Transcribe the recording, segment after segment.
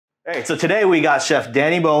All right, so today we got Chef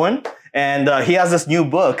Danny Bowien, and he has this new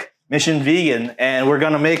book, Mission Vegan, and we're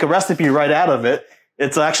gonna make a recipe right out of it.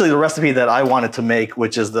 It's actually the recipe that I wanted to make,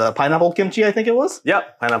 which is the pineapple kimchi, I think it was?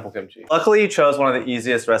 Yep, pineapple kimchi. Luckily, you chose one of the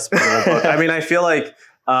easiest recipes in the book. I mean, I feel like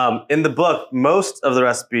in the book, most of the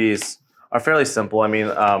recipes are fairly simple. I mean,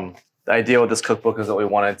 the idea with this cookbook is that we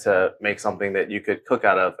wanted to make something that you could cook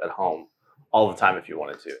out of at home all the time if you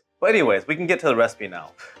wanted to. But anyways, we can get to the recipe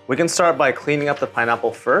now. We can start by cleaning up the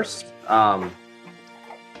pineapple first. I'll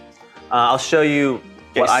show you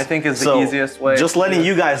what I think is the easiest way. Just letting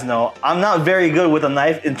you guys know, I'm not very good with a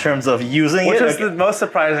knife in terms of using it. Which is the most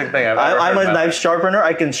surprising thing I've ever heard. I'm a knife sharpener.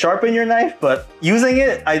 I can sharpen your knife, but using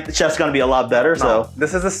it, chef's gonna be a lot better. So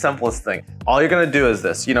this is the simplest thing. All you're gonna do is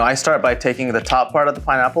this. You know, I start by taking the top part of the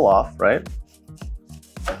pineapple off, right?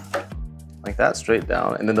 Like that, straight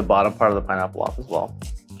down, and then the bottom part of the pineapple off as well.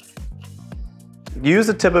 Use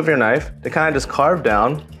the tip of your knife to kind of just carve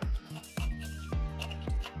down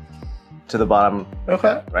to the bottom,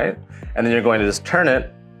 right? And then you're going to just turn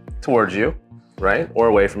it towards you, right? Or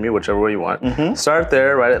away from you, whichever way you want. Start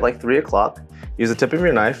there, right at like 3 o'clock. Use the tip of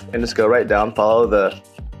your knife and just go right down, follow the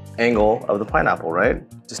angle of the pineapple, right?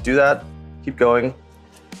 Just do that, keep going.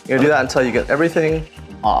 You're gonna do that until you get everything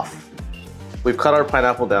off. We've cut our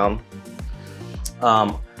pineapple down.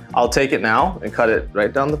 I'll take it now and cut it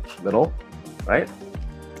right down the middle, right?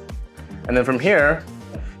 And then from here,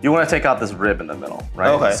 you want to take out this rib in the middle, right?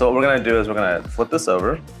 Okay. So what we're gonna do is we're gonna flip this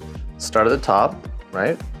over, start at the top,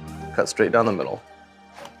 right? Cut straight down the middle,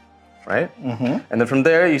 right? And then from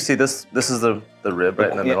there, you see this is the rib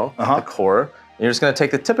right in the middle, the core. And you're just gonna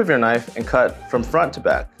take the tip of your knife and cut from front to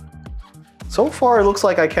back. So far, it looks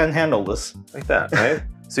like I can handle this. Like that, right?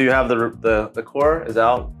 So you have the core is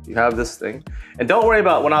out, you have this thing. And don't worry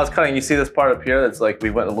about when I was cutting, you see this part up here that's like we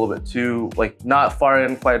went a little bit too, like not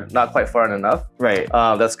quite far in enough. Right.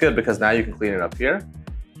 That's good because now you can clean it up here.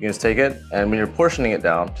 You can just take it, and when you're portioning it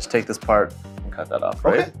down, just take this part and cut that off,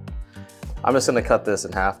 right? Okay. I'm just gonna cut this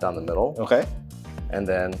in half down the middle. Okay. And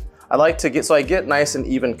then I like to get, so I get nice and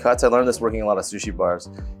even cuts. I learned this working a lot of sushi bars.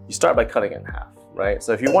 You start by cutting it in half, right?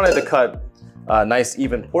 So if you wanted to cut nice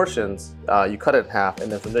even portions, you cut it in half, and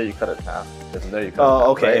then from there you cut it in half, and from there you cut it in half.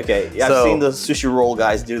 Okay, right? Okay. Yeah, I've seen the sushi roll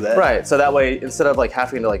guys do that. Right, so that way, instead of like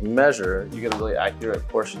having to like measure, you get a really accurate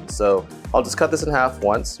portion. So I'll just cut this in half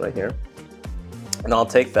once, right here, and I'll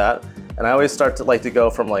take that, and I always start to like to go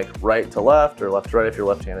from like right to left, or left to right if you're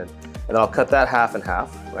left-handed, and I'll cut that half in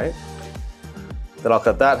half, right? Then I'll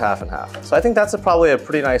cut that half in half. So I think that's probably a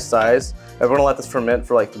pretty nice size. We're gonna let this ferment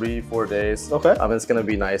for like 3-4 days. Okay. It's gonna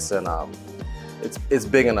be nice and it's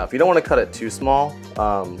big enough. You don't want to cut it too small.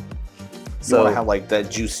 So you want to have like that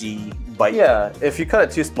juicy bite. Yeah, if you cut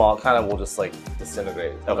it too small, it kind of will just like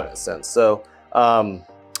disintegrate in a sense. So,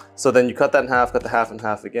 so then you cut that in half, cut the half in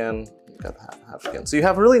half again, cut the half in half again. So you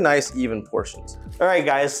have really nice even portions. All right,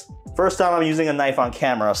 guys. First time I'm using a knife on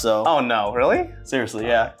camera, so. Oh no, really? Seriously,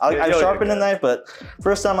 yeah. I sharpened the knife, but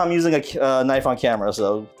first time I'm using a knife on camera,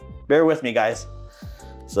 so bear with me, guys.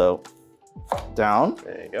 So, down.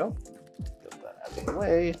 There you go. Get that out of the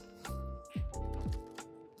way.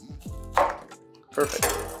 Perfect.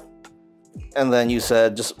 And then you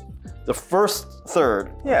said just the first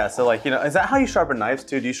third. Yeah, so like, you know, is that how you sharpen knives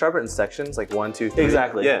too? Do you sharpen in sections, like 1, 2, 3?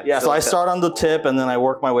 Exactly. Yeah. So I start on the tip and then I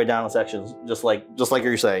work my way down in sections, just like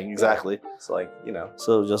you're saying. Exactly. So like, you know.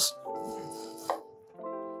 So just.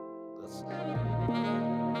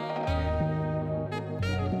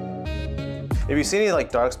 If you see any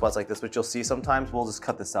like dark spots like this, which you'll see sometimes, we'll just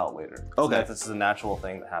cut this out later. Okay. So this is a natural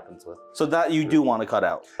thing that happens with. So that you do want to cut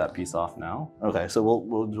out. That piece off now. Okay. So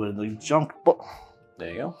we'll do it like jump. There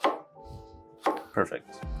you go.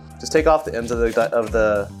 Perfect. Just take off the ends of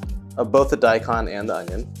both the daikon and the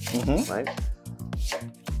onion, right?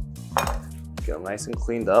 Get them nice and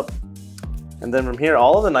cleaned up. And then from here,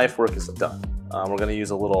 all of the knife work is done. We're gonna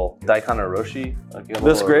use a little daikon or roshi.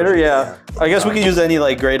 This grater, yeah. I guess we can use any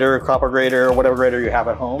like grater, copper grater, or whatever grater you have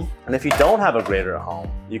at home. And if you don't have a grater at home,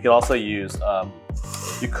 you could also use,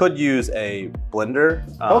 you could use a blender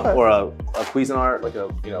or a Cuisinart, like a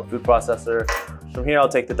food processor. From here, I'll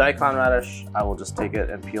take the daikon radish. I will just take it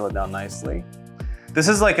and peel it down nicely. This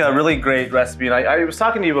is like a really great recipe. And I was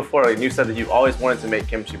talking to you before, and you said that you've always wanted to make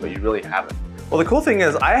kimchi, but you really haven't. Well, the cool thing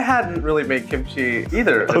is I hadn't really made kimchi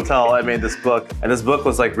either until I made this book. And this book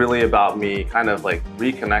was like really about me kind of like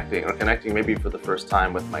reconnecting or connecting maybe for the first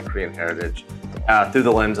time with my Korean heritage through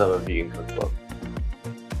the lens of a vegan cookbook.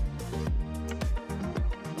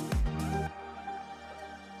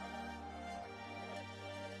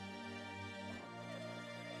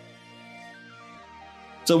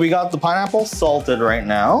 So we got the pineapple salted right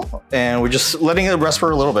now, and we're just letting it rest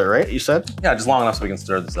for a little bit, right? You said? Yeah, just long enough so we can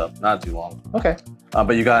stir this up. Not too long. Okay.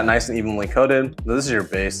 But you got it nice and evenly coated. This is your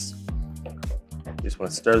base. You just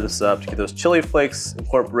want to stir this up to get those chili flakes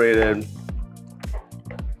incorporated.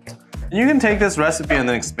 You can take this recipe and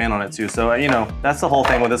then expand on it too. So, you know, that's the whole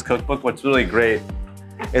thing with this cookbook. What's really great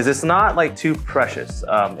is it's not like too precious.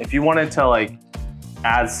 If you wanted to like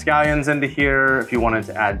add scallions into here, if you wanted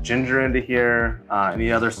to add ginger into here,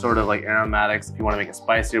 any other sort of like aromatics, if you want to make it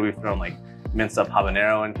spicier, we've thrown like minced up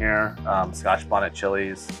habanero in here, Scotch bonnet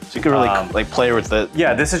chilies. So you can really like play with it.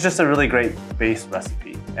 Yeah, this is just a really great base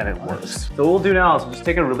recipe and it works. So what we'll do now is we'll just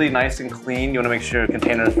take a really nice and clean, you want to make sure your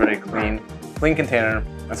container is very clean container,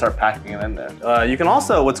 and start packing it in there. You can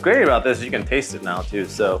also, what's great about this is you can taste it now too.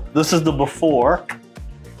 So this is the before.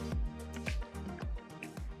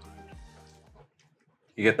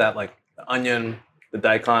 You get that like the onion, the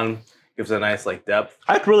daikon gives it a nice like depth.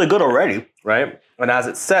 That's really good already. Right? And as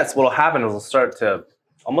it sets, what'll happen is it'll start to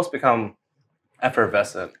almost become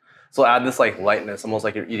effervescent. So add this like lightness, almost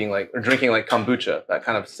like you're eating like, or drinking like kombucha, that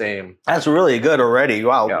kind of same. That's really good already.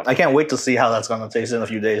 Wow. Yeah. I can't wait to see how that's going to taste in a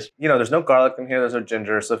few days. You know, there's no garlic in here, there's no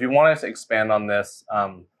ginger. So if you wanted to expand on this,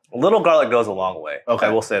 a little garlic goes a long way. Okay.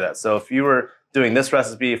 I will say that. So if you were doing this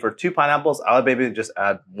recipe for 2 pineapples, I would maybe just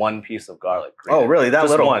add 1 piece of garlic. Oh, really? That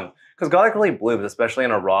just little? One. Because garlic really blooms, especially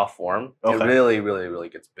in a raw form. Okay. It really, really, really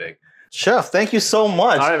gets big. Chef, thank you so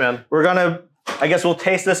much. All right, man. We're going to, I guess we'll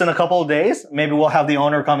taste this in a couple of days. Maybe we'll have the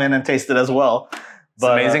owner come in and taste it as well. It's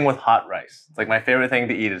amazing with hot rice. It's like my favorite thing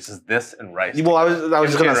to eat is just this and rice. Well, I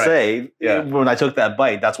was just going to say, yeah. When I took that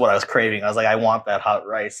bite, that's what I was craving. I was like, I want that hot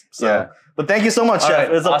rice. So, yeah. But thank you so much, Chef.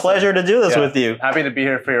 Right, It's a pleasure to do this with you. Happy to be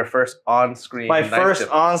here for your first on-screen My first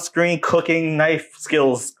on-screen cooking knife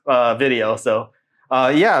skills video. So,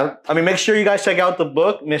 yeah, I mean, make sure you guys check out the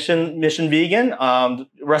book, Mission Vegan.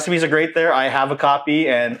 Recipes are great there. I have a copy,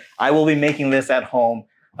 and I will be making this at home.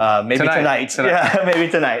 Maybe tonight. Yeah, maybe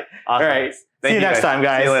tonight. Awesome. All right. See you next time,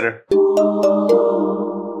 guys. See you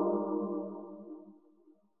later.